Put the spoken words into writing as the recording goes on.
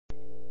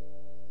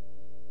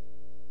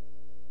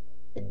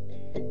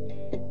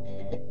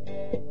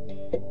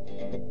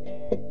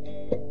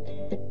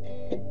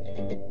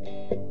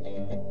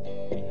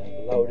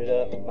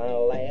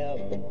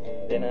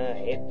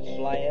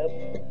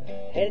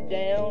headed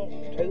down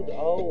to the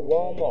old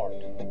Wal-Mart.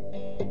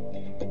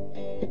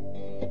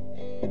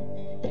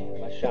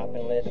 My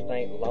shopping list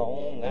ain't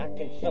long, I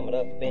can sum it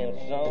up in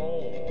a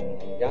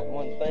song. Got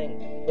one thing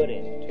to put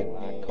into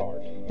my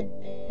cart.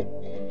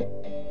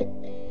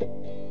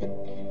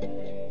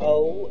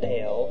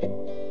 O-L-R-O-Y,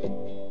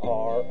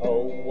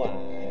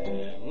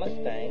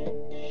 Mustang,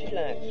 she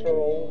likes her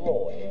old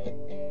Roy.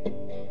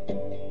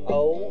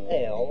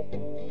 O-L-R-O-Y,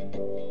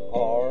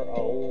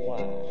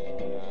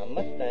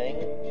 Mustang,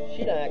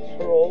 she likes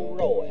her old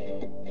Roy.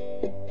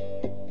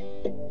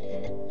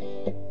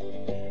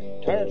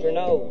 Turns her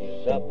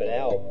nose up at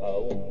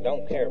Alpo,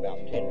 don't care about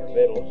tender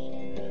victuals.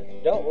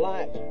 Don't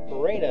like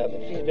Farina,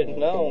 but she's been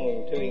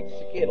known to eat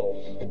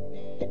Skittles.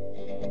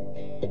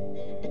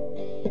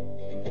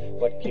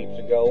 What keeps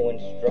her going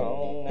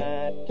strong,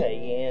 I tell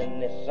you in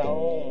this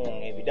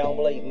song. If you don't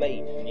believe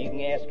me, you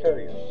can ask her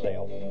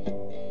yourself.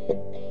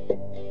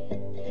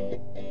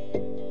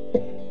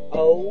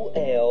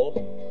 O-L-R-O-Y,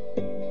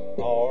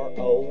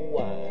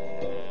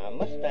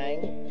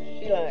 Mustang,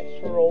 she likes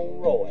her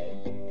old Roy.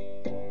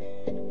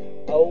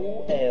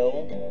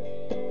 O-L-R-O-Y,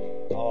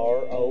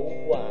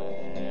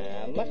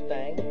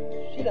 Mustang,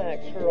 she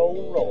likes her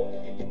old Roy.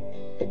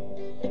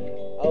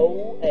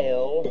 O-L-R-O-Y,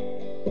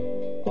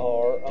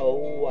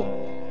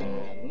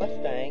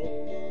 Mustang,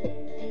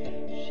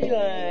 she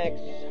likes